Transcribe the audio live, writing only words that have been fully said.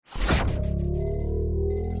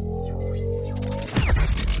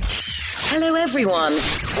Hello everyone.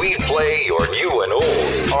 We play your new and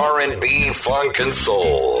old R&B, funk and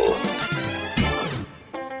soul.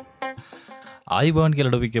 ආයිබෝන්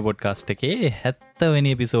කියලා ඩොපික්ගේ podcast එකේ 70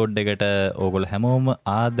 වෙනි episode එකට ඕගොල්ලෝ හැමෝම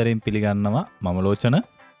ආදරෙන් පිළිගන්නවා. මම ලෝචන.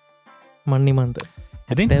 මන්නිමන්ත.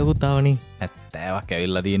 ඉතින් දැවුතාවනි 70ක්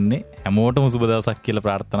ඇවිල්ලා තියෙන්නේ. හැමෝටම සුබ දවසක් කියලා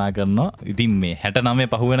ප්‍රාර්ථනා කරනවා. ඉතින් මේ 69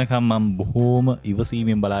 පහ වෙනකම් මම බොහෝම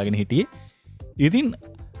ඉවසීමෙන් බලාගෙන හිටියේ. ඉතින්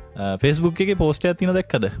Facebook එකේ පෝස්ට් එකක් තියෙන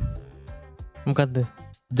දැක්කද? මොකද්ද?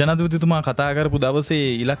 ජනාධිපතිතුමා කතා කරපු දවසේ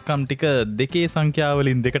ඉලක්කම් ටික දෙකේ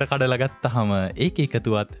සංඛ්‍යාවලින් දෙකට කඩලා ගත්තාම ඒක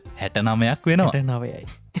එකතුවත් 69ක් වෙනවා. 69යි.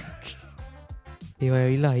 ඒවා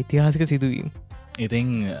ඇවිල්ලා ඓතිහාසික සිදුවීම්.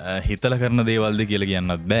 ඉතින් හිතලා කරන දේවල්ද කියලා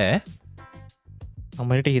කියන්නත් බෑ.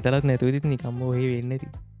 අමරට හිතලත් නැතුව ඉතින් නිකම්ම ඔය වෙන්නේ නැති.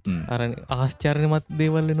 අර ආශ්චර්යමත්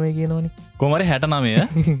දේවල් වෙනවා කියනවනේ. කොහමද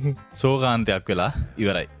 69 සෝකාන්තයක් වෙලා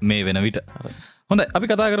ඉවරයි මේ වෙන විට. හොඳයි අපි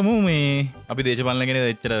කතා කරමු මේ අපි දේශපාලන ගැන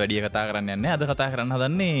එච්චර වැඩි කතා කරන්න යන්නේ. අද කතා කරන්න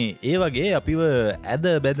හදන්නේ ඒ වගේ අපිව ඇද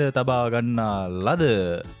බැද තබා ගන්නා ලද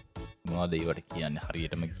මොනවද ඒවට කියන්නේ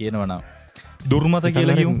හරියටම කියනවනම් දුර්මත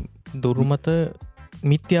කියලා කියමු. දුර්මත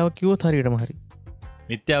මිත්‍යාව කිව්වොත් හරියටම හරි.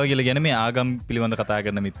 මිත්‍යාව කියලා කියන්නේ මේ ආගම් පිළිබඳ කතා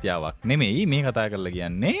කරන මිත්‍යාවක් නෙමෙයි. මේ කතා කරලා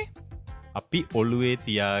කියන්නේ අපි ඔළුවේ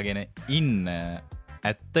තියාගෙන ඉන්න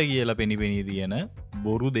ඇත්ත කියලා පෙනිපෙනී තියෙන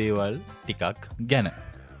බොරු දේවල් ටිකක් ගැන.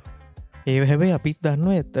 ඒ හැබැයි අපිත්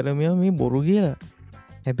දන්නවා ඇත්තටම මේ බොරු කියලා.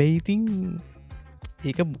 හැබැයි ඉතින්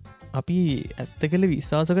ඒක අපි ඇත්ත කළ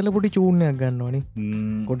විශ්වාස කළ පොඩි චූර්ණයක් ගන්නවනේ.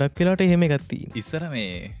 ගොඩක් වෙලාට එහෙම එකක් තියෙනවා. ඉස්සර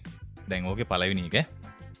මේ දැන් ඕකේ පළවෙනි එක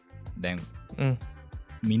දැන්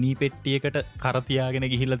මිනි පෙට්ටියකට කර තියාගෙන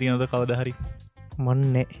ගිහිල්ලා තියෙනවද කවදා හරි?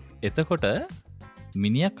 මන්නේ. එතකොට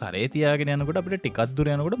මිනිහා කරේ තියාගෙන යනකොට අපිට ටිකක්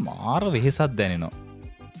දුර යනකොට මාර වෙහෙසක් දැනෙනවා.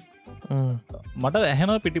 මට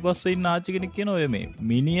ඇහෙනවා පිටිපස්සේ ඉන්න ආච්චි කෙනෙක් කියනවා ඔය මේ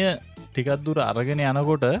මිනිය ටිකක් දුර අරගෙන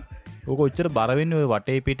යනකොට ඕක ඔච්චර බර වෙන්නේ ඔය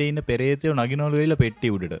වටේ පිටේ ඉන්න පෙරේතයෝ නගිනවලු වෙලා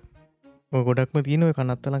පෙට්ටිය උඩට. ඔය ගොඩක්ම තියෙන ඔය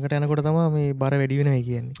කනත්ත ළඟට යනකොට තමයි මේ බර වැඩි වෙනවා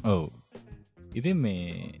කියන්නේ. ඔව්. ඉතින්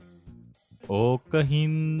මේ ඕක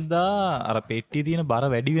හින්දා අර පෙට්ටියේ තියෙන බර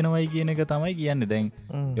වැඩි වෙනවයි කියන එක තමයි කියන්නේ. දැන්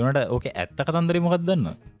ඒනට ඕකේ ඇත්ත කතන්දරේ මොකක්ද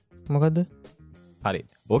දන්නවද? මොකද්ද? හරි.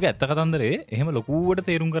 ඕකේ ඇත්ත කතන්දරේ එහෙම ලොකුවට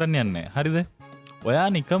තේරුම් කරන්න යන්නේ නැහැ. හරිද? ඔයා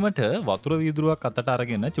නිකමට වතුර වීදුරුවක් අතට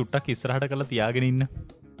අරගෙන චුට්ටක් ඉස්සරහට කරලා තියාගෙන ඉන්න.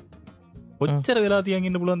 කොච්චර වෙලා තියන්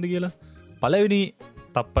ඉන්න පුළුවන්ද කියලා. පළවෙනි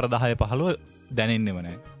තප්පර 10 15 දැනෙන්නෙම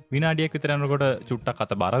නැහැ. විනාඩියක් විතර යනකොට චුට්ටක්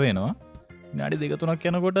අත බර වෙනවා. විනාඩි 2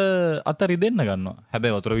 3ක් යනකොට අත රිදෙන්න ගන්නවා.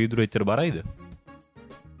 හැබැයි වතුර වීදුරුව එච්චර බරයිද?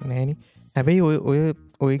 නෑනේ. හැබැයි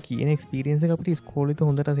ඔය කියන එක්ස්පීරියන්ස් එක අපිට ඉස්කෝලේත්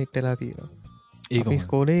හොඳට සෙට් වෙලා තියෙනවා. ඒක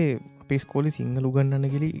අපි ඉස්කෝලේ සිංහල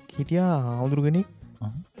උගන්වන්න ගිහලා හිටියා හාමුදුරු කෙනෙක්.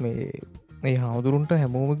 මේ හාමුදුරුන්ට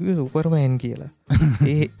හැමෝම කිව්වේ සුපර්මෑන් කියලා.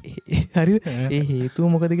 හරිද? ඒ හේතුව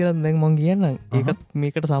මොකද කියලා දැන් මම කියන්නම්. ඒකත්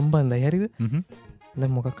මේකට සම්බන්ධයි. හරිද?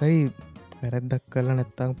 දැන් මොකක් හරි වැරද්දක් කරලා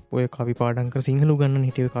නැත්තම් ඔය කවි පාඩම් කර සිංහල උගන්වන්න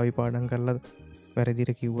හිටියේ කවි පාඩම් කරලා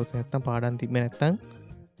වැරදිට කිව්වොත් නැත්තම් පාඩම් තිබ්බේ නැත්තම්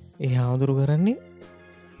ඒ හාමුදුරු කරන්නේ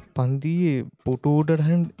පන්තියේ පුටු උඩට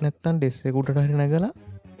හරි නැත්තම් ඩෙස්ක් එක උඩට හරි නැගලා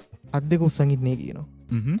අත් දෙක උස්සන් ඉන්නේ කියනවා.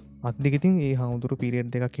 අත් දෙක ඉතින් ඒ හාමුදුරු පීරියඩ්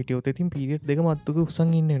දෙකක් හිටියොත් ඉතින් පීරියඩ් දෙකම අත් දෙක උස්සන්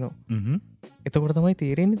ඉන්න වෙනවා. එතකොට තමයි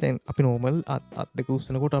තේරෙන්නේ දැන් අපි නෝමල් අත් දෙක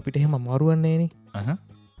උස්සනකොට අපිට එහෙම අමාරුවක් නැහැනේ.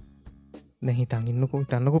 දැන්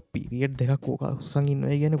හිතන්නකෝ පීරියඩ් දෙකක් ඕක උස්සන්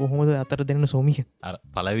ඉන්නවා කියන්නේ කොහොමද අතර දෙන්න සෝමිය? අර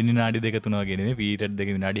පළවෙනි විනාඩි දෙක තුන වගේ නෙමෙයි පීරියඩ්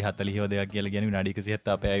දෙක විනාඩි 40 දෙකක් කියලා කියන්නේ විනාඩි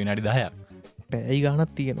 170 පැය විනාඩි 10ක්. පැය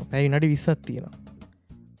ගාණක් තියෙනවා. පැය විනාඩි 20ක් තියෙනවා.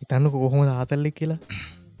 හිතන්නකෝ කොහොමද ආතල්ලේ කියලා.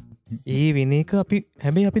 ඒ වෙන එක අපි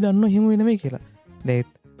හැබැයි අපි දන්නවා එහෙම වෙනවයි කියලා. දැන්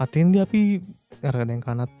අතෙන්දී අපි අර දැන්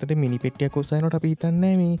කනත්තට මිනි පෙට්ටියක් උස්සනකොට අපි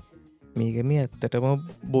හිතන්නේ මේක මේ ඇත්තටම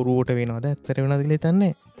බොරුවට වෙනවද ඇත්තට වෙනවද කියලා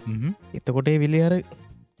හිතන්නේ. එතකොට ඒ විලේ අර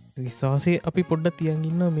විශ්වාසය අපි පොඩ්ඩක් තියන්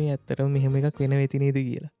ඉන්නවා මේ ඇත්තටම මෙහෙම එකක් වෙන වෙති නේද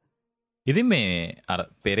කියලා. ඉතින් මේ අර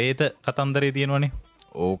පෙරේත කතන්දරේ තියෙනවනේ.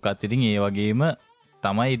 ඕකත් ඉතින් ඒ වගේම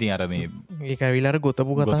තමයි ඉතින් අර මේ ඒක ඇවිල්ලා අර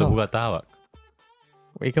ගොතපු කතාවක්.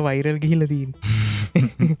 ඒක වෛරල් ගිහිල්ලා තියෙන්නේ.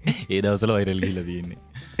 ඒ දවස්වල වෛරල් ගිහිල්ලා තියෙන්නේ.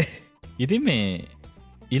 ඉතින් මේ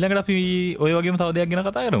ඊළඟට අපි ඔය වගේම තව දෙයක් ගැන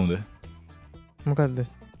කතා කරමුද? මොකද්ද?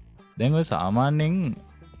 දැන් ඔය සාමාන්‍යයෙන්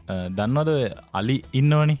දන්නවද අලි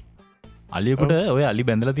ඉන්නවනේ. අලියෙකුට ඔය අලි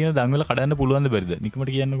බැඳලා තියෙන දන් වල කඩන්න පුළුවන්ද බැරිද?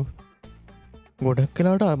 නිකමට කියන්නකෝ. ගොඩක්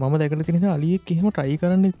වෙලාවට මම දැකලා තියෙන නිසා අලියෙක් එහෙම try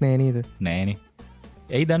කරන්නෙත් නෑ නේද? නෑනේ.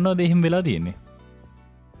 ඇයි දන්නවද එහෙම වෙලා තියෙන්නේ?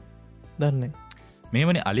 දන්නේ.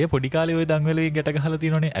 මේවනේ අලිය පොඩි කාලේ ඔය දන් වලේ ගැට ගහලා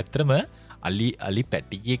තියෙනවනේ. ඇත්තටම අලි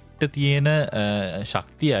පැටියෙක්ට තියෙන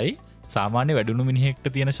ශක්තියයි සාමාන්‍ය වැඩුණු මිනිහෙක්ට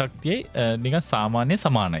තියෙන ශක්තියයි නිකන් සාමාන්‍ය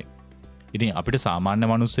සමානයි. ඉතින් අපිට සාමාන්‍ය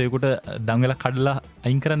මිනිස්සෙකුට දන් වල කඩලා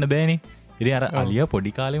අයින් කරන්න බෑනේ. ඉතින් අර අලියා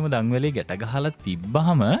පොඩි කාලේම දන් වලේ ගැට ගහලා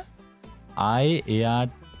තිබ්බහම ආයේ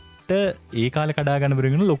එයාට එයාට ඒ කාලේ කඩාගන්න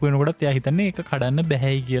බැරිගෙන ලොකු වෙනකොටත් එයා හිතන්නේ ඒක කඩන්න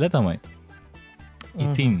බැහැයි කියලා තමයි.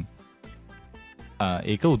 ඉතින්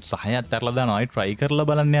ඒක උත්සාහය අත්හැරලා දානවා. ආයි try කරලා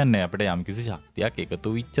බලන්න යන්නේ. අපිට යම්කිසි ශක්තියක්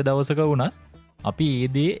එකතු වෙච්ච දවසක වුණත් අපි ඒ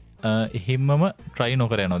දේ එහෙම්මම try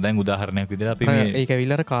නොකර යනවා. දැන් උදාහරණයක් විදිහට අපි මේ ඒක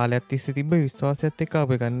ඇවිල්ලා කාලයක් තිස්සේ තිබ්බ විශ්වාසයත් එක්ක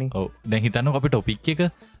අපි ගන්නේ. ඔව්. දැන් හිතන්නකො අපි ටොපික් එක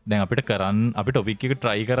දැන් අපිට කරන්න අපි ටොපික් එක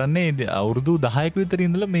try කරන්නේ අවුරුදු 10ක විතර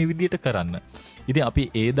ඉඳලා මේ විදිහට කරන්න. ඉතින් අපි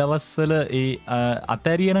ඒ දවස්වල ඒ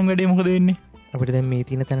අතෑරියනම් වැඩේ මොකද වෙන්නේ? අපිට දැන් මේ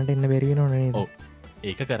තියෙන තැනට එන්න බැරි වෙනව නේද? ඔව්.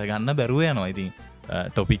 ඒක කරගන්න බැරුව යනවා. ඉතින්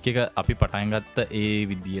ටොපික් එක අපි පටන් ගත්ත ඒ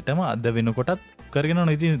විදිහටම අද වෙනකොටත් කරගෙන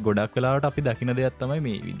යනවා. ඉතින් ගොඩක් වෙලාවට අපි දකින දෙයක් තමයි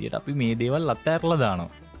මේ විදිහට අපි මේ දේවල් අතෑරලා දානවා.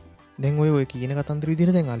 දැන් ඔය කියන කතන්දර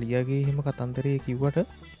විදිහට දැන් අලියාගේ එහෙම කතන්දරේ කිව්වට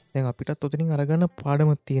දැන් අපිටත් ඔතනින් අරගන්න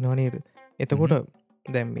පාඩමක් තියෙනවා නේද? එතකොට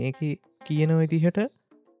දැන් මේක කියන විදිහට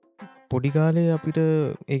පොඩි කාලේ අපිට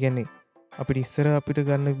ඒ කියන්නේ අපිට ඉස්සර අපිට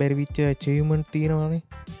ගන්න බැරි වෙච්ච අචීව්මන්ට් තියෙනවානේ.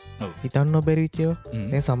 ඔව්. හිතන්න බැරි වෙච්ච ඒවා.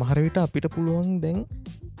 දැන් සමහර විට අපිට පුළුවන් දැන්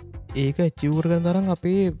ඒක ඇචීව් කරගන්න තරම්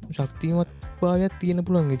අපේ ශක්තිමත් භාවයක් තියෙන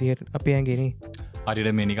පුළුවන් විදිහට අපේ ඇඟේනේ.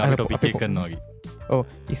 හරියට මේ නිකන් ටොපික් එක කරනවා වගේ. ඔව්.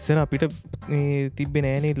 ඉස්සර අපිට මේ තිබ්බේ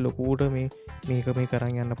නෑනේ ලොකුවට මේක මේ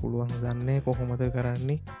කරන් යන්න පුළුවන් දන්නේ කොහොමද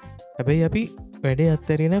කරන්නේ. හැබැයි අපි වැඩේ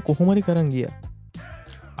අත්හැරියේ නෑ කොහොම හරි කරන් ගියා.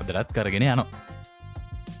 අදලත් කරගෙන යනවා.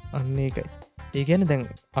 අන්න ඒකයි. ඒ කියන්නේ දැන්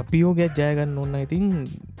අභියෝගයක් ජය ගන්න ඕන නම් ඉතින්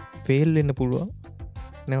ෆේල් වෙන්න පුළුවන්.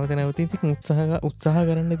 නැවත නැවත ඉතින් උත්සාහ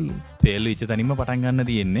කරන්න තියෙන්නේ. ෆේල් වෙච්ච තැනින්ම පටන් ගන්න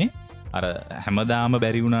තියෙන්නේ. අර හැමදාම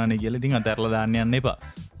බැරි වුණානේ කියලා ඉතින් අතහැරලා දාන්න යන්න එපා.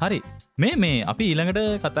 හරි. මේ අපි ඊළඟට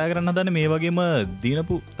කතා කරන්න හදන්නේ මේ වගේම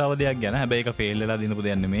දිනපු තව දෙයක් ගැන. හැබැයි ඒක ෆේල් වෙලා දිනපු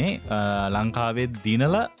දෙයක් නෙමේ. ලංකාවේ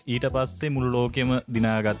දිනලා ඊට පස්සේ මුළු ලෝකෙම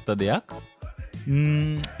දිනාගත්ත දෙයක්.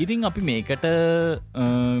 ඉතින් අපි මේකට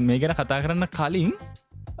මේ ගැන කතා කරන්න කලින්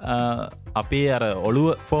අපේ අර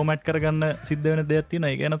ඔළුව ෆෝමැට් කරගන්න සිද්ධ වෙන දෙයක්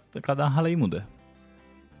තියෙනවා. ඒ ගැන කතා අහලා ඉමුද?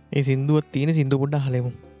 ඒ සින්දුවක් තියෙන සින්දුව පොඩ්ඩක්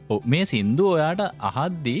අහලෙමු. ඔව්. මේ සින්දුව ඔයාට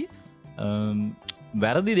අහද්දී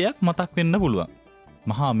වැරදි දෙයක් මතක් වෙන්න පුළුවන්.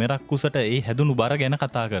 මහා මෙරක් කුසට ඒ හැදුණු බර ගැන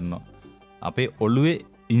කතා කරනවා. අපේ ඔළුවේ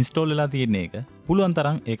ඉන්ස්ටෝල් වෙලා තියෙන එක පුළුවන්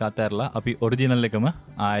තරම් ඒක අතහැරලා අපි ඔරිජිනල් එකම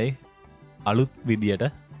ආයේ අලුත් විදියට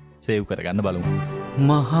සේව් කරගන්න බලමු.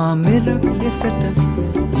 මහා මෙරක් ලෙසට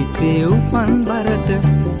හිතේ උපන් බරට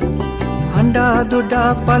හඬා දොඩා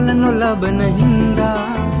පල නොලබන හින්දා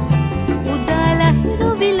උදාලා හිරු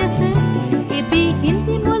විලස එබී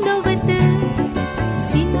හිඳි මොලොවට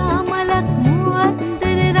සිනාමලක්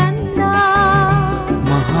මුවන්දර රන්දා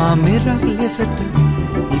මහා මෙරක් ලෙසට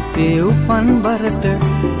හිතේ උපන් බරට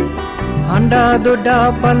හඬා දොඩා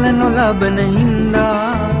පල නොලබන හින්දා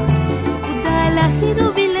උදාලා හිරු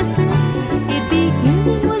විලස එබී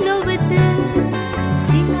හිඳි මොලොවට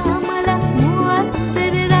සිනාමලක්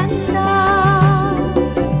මුවන්දර රන්දා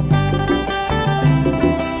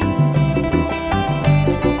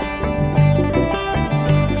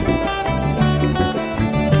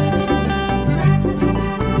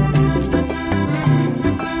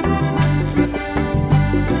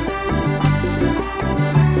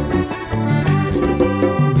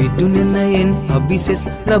විදුනනයෙන් අභිසෙස්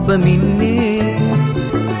ලබමින්නේ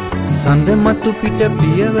සඳ මතු පිට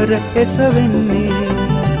පියවර එසවෙන්නේ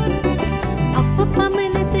අප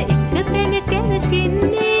පමණද එක තැන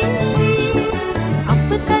කැරකෙන්නේ අප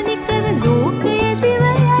තනිකර ලෝකය දිව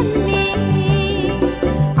යන්නේ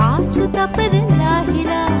ආජු තපර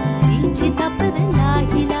ලාහිලා පීචි තපර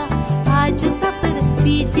ලාහිලා ආජු තපර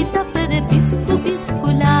පීචි තපර බිස්කු බිස්කු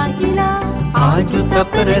ලාහිලා ආජු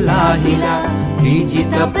තපර ලාහිලා පීජි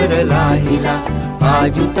තපර ලාහිලා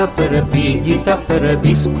ආජු තපර පීජි තපර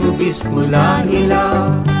බිස්කු බිස්කු ලාහිලා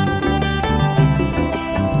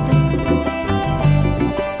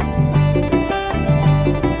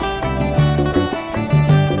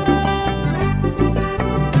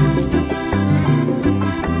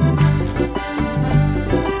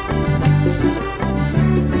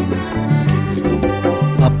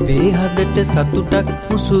අපේ හදට සතුටක්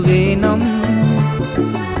මුසුවේ නම්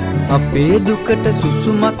අපේ දුකට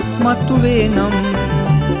සුසුමක් මතුවේ නම්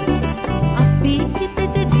අපේ හිතට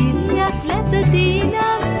දිරියක් ලැබදී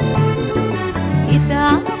නම්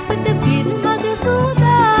එදා අපට පිරිමග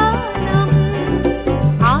සූදානම්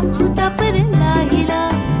ආජු තපර ලාහිලා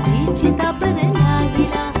පීචි තපර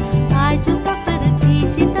ලාහිලා ආජු තපර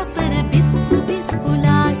පීචි තපර බිස්කු බිස්කු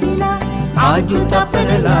ලාහිලා ආජු තපර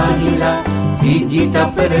ලාහිලා පීජි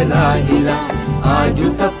තපර ලාහිලා ආජු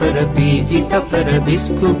තපර පීජි තපර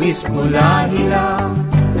බිස්කු බිස්කු ලාහිලා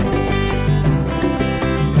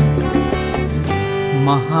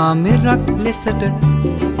මහා මෙරක් ලෙසට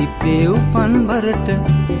හිතේ උපන් බරට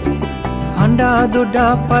හඬා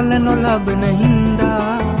දොඩා පල නොලබන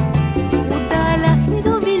හින්දා උදාලා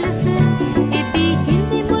හිරු විලස එබී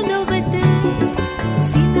හිඳි මොලොවට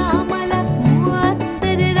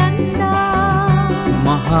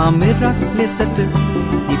මෙරක් ලෙසට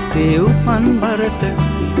හිතේ උපන් බරට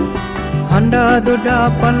හඬා දොඩා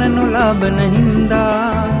පල නොලබන හින්දා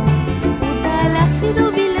උදාලහිරු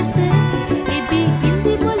විලස එබී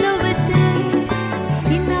හිඳි පොළොවට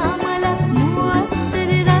සිනාමලක්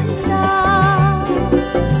මුවත්තර රන්දා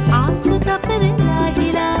ආචු තපර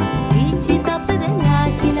ලාහිලා පීචි තපර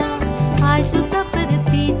ලාහිලා ආචු තපර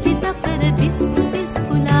පීචි තපර බිස්කු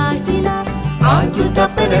බිස්කු ලාහිලා ආජු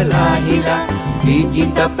තපර ලාහිලා පීජි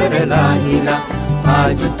තපර ලාහිලා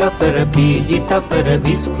ආජු තපර පීජි තපර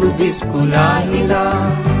බිස්කු බිස්කු ලාහිලා.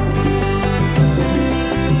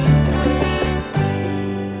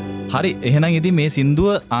 හරි එහෙනම් ඉතින් මේ සින්දුව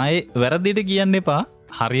ආයේ වැරදිට කියන්න එපා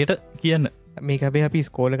හරියට කියන්න. මේක අපේ අපි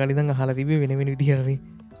ස්කෝල කලින් අහලා තිබේ වෙන වෙන විදිහට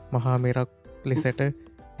මහා මෙරක් ලෙසට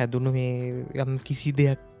හැදුණු මේ යම් කිසි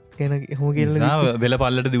දෙයක් ගැන හොම කියලා වෙල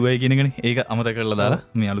පල්ලට දුවයි කියනගෙන ඒක අමත කරලා දාලා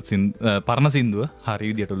මේ අලුත් පරණ සින්දුව හරි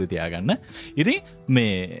විදියට ඔලුව තියාගන්න. ඉතින්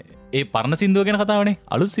මේ ඒ පරණ සින්දුව ගැන කතාවනේ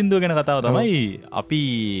අලුත් සින්දුව ගැන කතාව තමයි අපි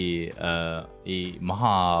ඒ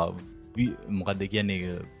මහා මොකක්ද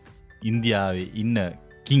කියන්නේ ඉන්දියාවේ ඉන්න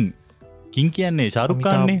කින් කියන්නේ ශාරුක්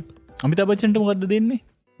ඛාන්නේ අමිතාබ් බච්චන්ට මොකද්ද දෙන්නේ?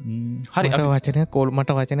 හරි වචනයක් කෝල්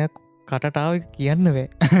මට වචනයක් කටටාව කියන්න වේ.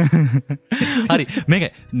 හරි මේක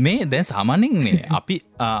මේ දැන් සාමාන්‍යයෙන් මේ අපි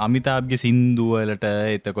අමිතාබ්ගේ සින්දුවලට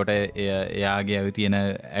එතකොට එයාගේ ඇවි තියෙන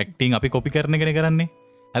ඇක්ටිං අපි කොපි කරන කෙන කරන්නේ.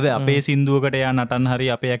 හැබැයි අපේ සින්දුවකට එයා නටන්න හරි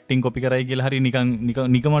අපේ ඇක්ටිං කොපි කරයි කියලා හරි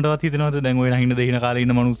නිකමටවත් හිතනවද? දැන් ඔය හින්න දෙහින කාලේ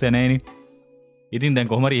ඉන්න මනුස්සය නැහැනේ. ඉතින්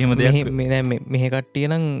දැන් කොහොම හරි එහෙම දෙයක් මෙහෙ කට්ටිය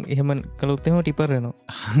නම් එහෙම කළොත් එහෙම ටිපර්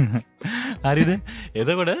වෙනවා. හරිද?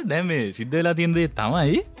 එතකොට දැන් මේ සිද්ධ වෙලා තියෙන දේ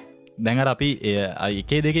තමයි දැන් අර අපි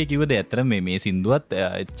එකේ දෙකේ කිව්වද ඇත්තටම මේ සින්දුවත්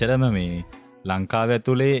එච්චරම මේ ලංකාව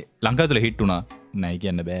ඇතුලේ හිට් වුණා නයි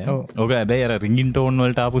කියන්න බෑ. ඕක හැබැයි අර රින්ගින් ටෝන්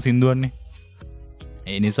වලට ආපු සින්දුවන්නේ.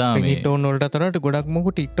 ඒ නිසා මේ රින්ගින් ටෝන් වලට අතරට ගොඩක්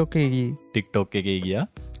මොකු TikTok එකේ ගියා.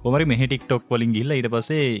 කොහොම හරි මෙහි TikTok වලින් ගිහලා ඊට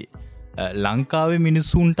පස්සේ ලංකාවේ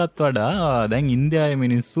මිනිස්සුන්ටත් වඩා දැන් ඉන්දියාවේ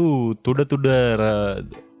මිනිස්සු තුඩ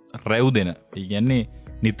රැව් දෙන. ඒ කියන්නේ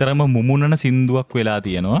නිතරම මුමුණන සින්දුවක් වෙලා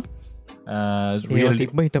තියෙනවා.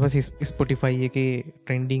 තිබ හිට පස ස්පොටිෆයි එක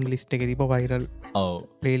ට්‍රෙන්ඩිං ලිස්ට එක තිබ වයිරල්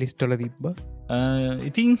පලේලිස්ටල තිබ්බ.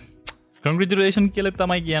 ඉතින් කොංග්‍රජුලේෂන් කියල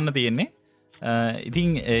තමයි කියන්න තියෙන්නේ.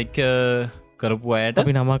 ඉතින් ඒ කරපු අයට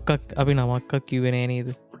අපි නමක්ක් කිවෙන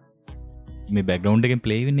නේද මේ බැක්ගවන්් එකෙන්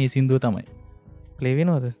ප්ලේවෙන්නේ සිින්දුව තමයි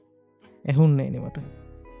ප්ලේවෙනවාද ඇහුන්නේ නමට.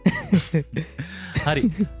 හරි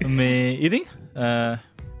මේ ඉතින්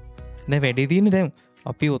නැ වැඩි තියන දැම්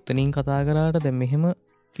අපි ඔත්තනින් කතා කරාට දැම් මෙහෙම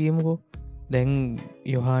කියමුකෝ දැන්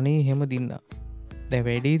යොහානේ හෙම දින්න දැ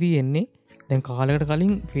වැඩේදී එන්නේ දැන් කාලකට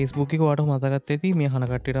කලින් ෆෙස්බුක් එක වට මතගත් ඇති මේ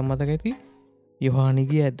හනකට්ටට මතක ඇති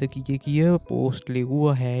යොහානිගේ ඇද කිය පෝස්ට් ලිව්ව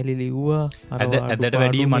හැලි ලිව්වා ඇදට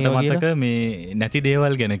වැඩිය මට මතක මේ නැති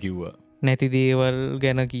දේවල් ගැන කිව්වා නැති දේවල්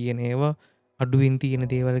ගැන කියනේවා අඩුවෙන් තියෙන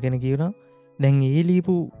දේවල් ගැන කියලා දැන් ඒ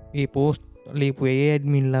ලිපු ඒ පෝස්ට් ලිපු ඒ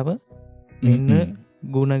ඇඩ්මින් ලබ මෙන්න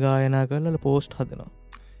ගුණගායනා කරල පෝස්ට් හදනවා.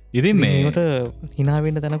 ඉතින් මේට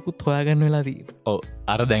හිනාවෙන්න තැනකුත් හොයාගන්න වෙලාදී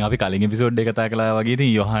අර දැන් අපි කලින් පිසෝඩ් එකතා කලා වගේ ති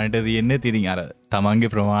යොහනට තියෙන්නේ තිරින් අර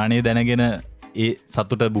තමන්ගේ ප්‍රමාණය දැනගෙන ඒ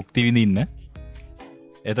සතුට බුක්ති විඳන්න.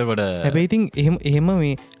 එතකොට හැබැයිතින් එහෙම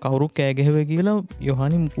මේ කවුරු කෑගැහව කියලා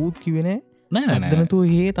යොහනි මුකූත් කිවෙන නෑනතු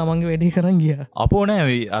ඒ තමන්ගේ වැඩි කරන්න ගිය අපෝ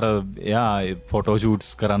නෑ අර එයා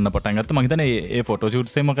ෆොටෝෂූට්ස් කරන්න පටන්ගත්ත මහිතන ඒ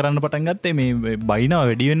ෆොටෝෂූට්සේම කරන්න පටන්ගත්තේ මේ බයිනාව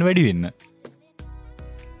වැඩිවෙන්න වැඩිවෙන්න.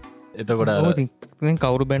 එතකොට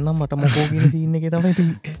කවරු බැන්නම් මට මොකෝගෙන සින්න එක තමයි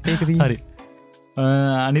ඒක හරි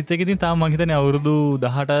අනිත්තකඉතින් තාම මහිතන අවුරුදු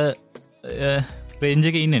 18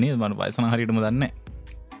 ප්‍රේන්ජක ඉන්න නේ මන වයසන හරිටම දන්න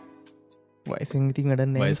වයසිති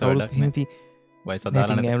ගඩන්න වයසති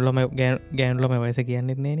ගෑන්ලම ගෑන්ලම වයස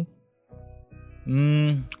කියන්නෙත් නෑන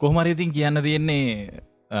කොහමරිඉතින් කියන්න තියෙන්නේ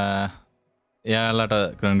එයාලට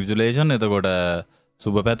ක්‍රංගිජුලේෂන් එතකොට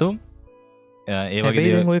සුභ පැතුම් ඒ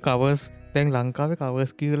වගේ ඔය කවස් තැන් ලංකාව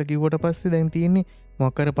කවස් කියල කිවට පස්සේ දැන් තියෙන්නේ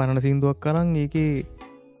මොක්කර පණන සිින්දුවක් කරන්න ඒක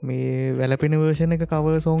මේ වැලපෙන වර්ෂණ එක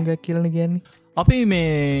කව සෝංගයක් කියලන කියන්නේ අපි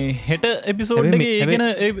මේ හෙට එපිසෝඩ් ඒගෙන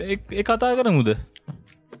කතා කරමුද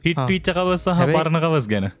හිට පිච්ච කවස් සහ පරණ කවස්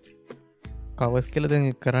ගැන කවස් කියල දැන්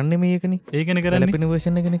කරන්න මේකන ඒකන කරන්න පෙන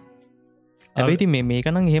වර්ෂණ කෙනෙ ඇබයිති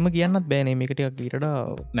මේකනම් හෙම කියන්නත් බෑනේ මේකටයක් ඊට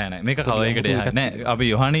නෑන මේක කවයකට නෑ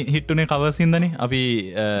අපි යොහනි හිට්ටුනේ කවසින්දන අපි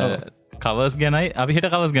කවස් ගැනයි අපි හිට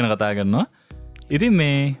කවස් ගැන කතා කරන්නවා. ඉතින්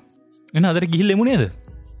මේ එන අදර ගිහිල් එමුණේද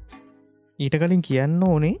ඊට කලින් කියන්න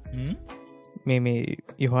ඕනේ මේ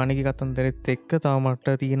යොහනක කතන්දරෙත් එක්ක තාමට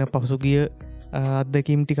තියෙන පසුගිය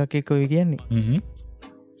අත්දකීම් ටිකක් එක් ඔය කියන්නේ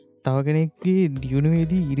තව කෙනෙක්ගේ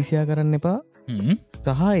දියුණුවේදී ඉරිසියා කරන්න එපා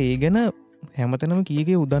සහ ඒ ගැන හැමතනම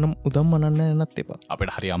කියගේ උදම් මනන්න එන්නත් එපා.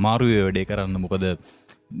 අපට හරි අමාරුය වැඩේ කරන්න මොකද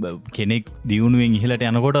කෙනෙක් දියුණුවෙන් ඉහලට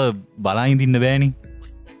යනකොට බලායිදින්න බෑනි.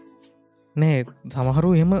 නෑ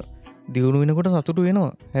සමහරු එම දියුණු වෙනකොට සතුටු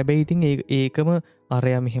වෙනවා. හැබැයි ඉතින් ඒකම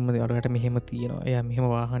අරයා මෙහෙම අරට මෙහෙම තියෙනවා. එයා මෙහෙම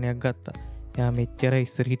වාහනයක් ගත්තා. එයා මෙච්චර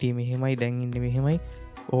ඉස්සර හිටියේ මෙහෙමයි දැන් ඉන්නේ මෙහෙමයි.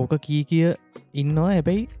 ඕක කිය ඉන්නවා.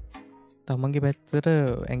 හැබැයි තමන්ගේ පැත්තට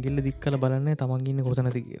ඇඟිල්ල දික් කළ බලන්න තමන් ඉන්නේ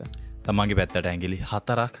කොතනද කියලා. තමන්ගේ පැත්තට ඇඟිලි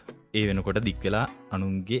 4ක් ඒ වෙනකොට දික් වෙලා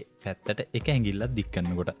අනුන්ගේ පැත්තට එක ඇඟිල්ලක් දික්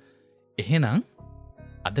කරනකොට. එහෙනම්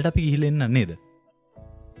අදට අපි ගිහිල්ලා එන්න නේද?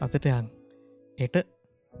 අතට යන්.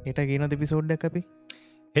 හෙට ගේනද එපිසෝඩ් එකක් අපි?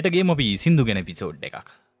 හෙට ගේමු අපි සින්දු ගැන එපිසෝඩ්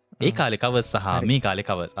එකක්. ඒ කාලේ කවර්ස් සහ මේ කාලේ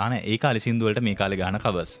කවර්ස්. ඒ කාලේ සින්දු වලට මේ කාලේ ගහන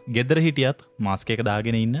කවර්ස්. ගෙදර හිටියත් මාස්ක් එක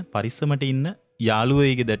දාගෙන ඉන්න, පරිස්සමට ඉන්න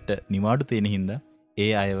යාළුවෝ ගෙදරට නිවාඩු තේන හින්දා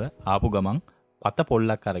ඒ අයව ආපු ගමන් පත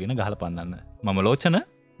පොල්ලක් අරගෙන ගහලා පන්නන්න. මම ලෝචන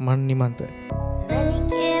මන් නිමන්ත.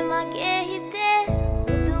 මනිකේ මගේ හිතේ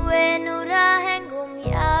උතුවේ නුරා හැඟුම්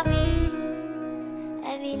යාවි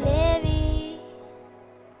ඇවිලේවි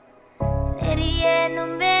නෙරියේ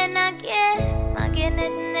නුඹේ නගේ මගේ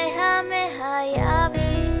නෙන්නෙහා මෙහා යාවි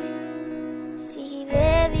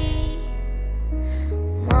සිහිවේවි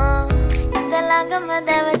මා ඉතලඟම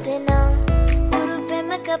දැවටෙනා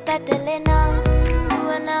උරුපෙමක පැටලෙනා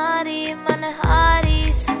නුවනාරි මනහාරි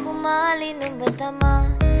සුකුමාලි නුඹ තමා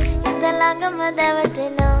ඉතලඟම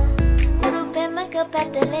දැවටෙනා උරුපෙමක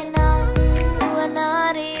පැටලෙනා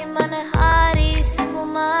නුවනාරි මනහාරි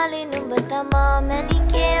සුකුමාලි නුඹ තමා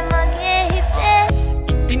මැනිකේ මගේ හිතේ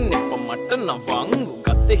ඉතින් එප මට නවංගු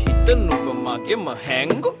ගත හිත නුඹ මගේම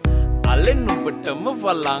හැංගු අලෙ නුඹටම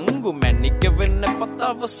වලංගු මැනික වෙන්න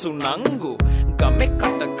පතාව සුනංගු ගමේ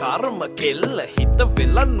කට කර්ම කෙල්ල හිත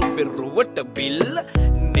වෙලා නුඹේ රුවට බිල්ල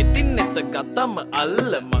නෙතින් නෙත ගතම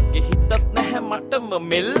අල්ල මගේ හිතත් නැහැ මටම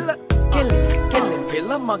මෙල්ල කෙල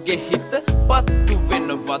වෙලා මගේ හිත පත්තු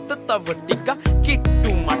වෙනවද තව ටික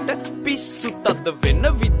කිට්ටු මට පිස්සු තද වෙන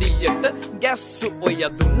විදියට ගැස්සු ඔය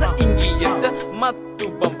දුන්න ඉංගියට මත්තු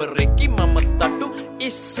බඹරෙකි මම තටු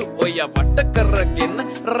ඉස්සු ඔය වට කරගෙන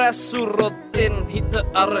රැසු රොත්තෙන් හිත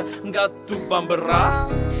අර ගත්තු බඹරා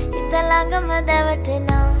ඉතලඟම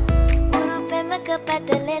දැවටෙනා උරුපෙමක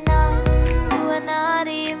පැටලෙනා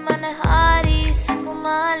නුවනාරි මනහාරි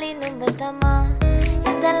සුකුමාලි නුඹ තමා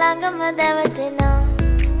ඉතලඟම දැවටෙනා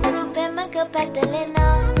උරුපෙමක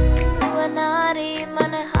පැටලෙනා නුවනාරි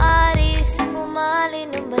මනහාරි සුකුමාලි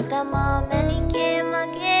නුඹ තමා මැනිකේ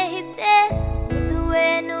මගේ හිතේ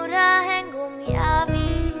උතුවේ නුරා හැඟුම් යාවි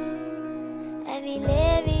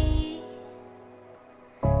ඇවිලේවි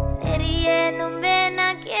නෙරියේ නුඹේ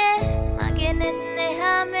නගේ මගේ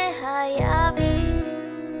නෙන්නෙහා මෙහා යාවි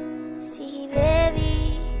සිහිවේවි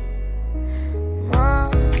මා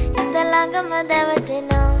ඉතලඟම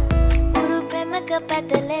දැවටෙනා උරුපෙමක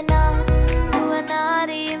පැටලෙනා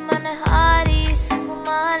නුවනාරි මනහාරි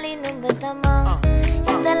සුකුමාලි නුඹ තමා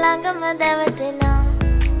ඉතලඟම දැවටෙනා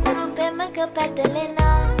උරුපෙමක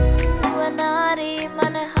පැටලෙනා නුවනාරි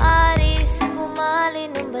මනහාරි සුකුමාලි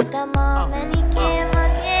නුඹ තමා මැනිකේ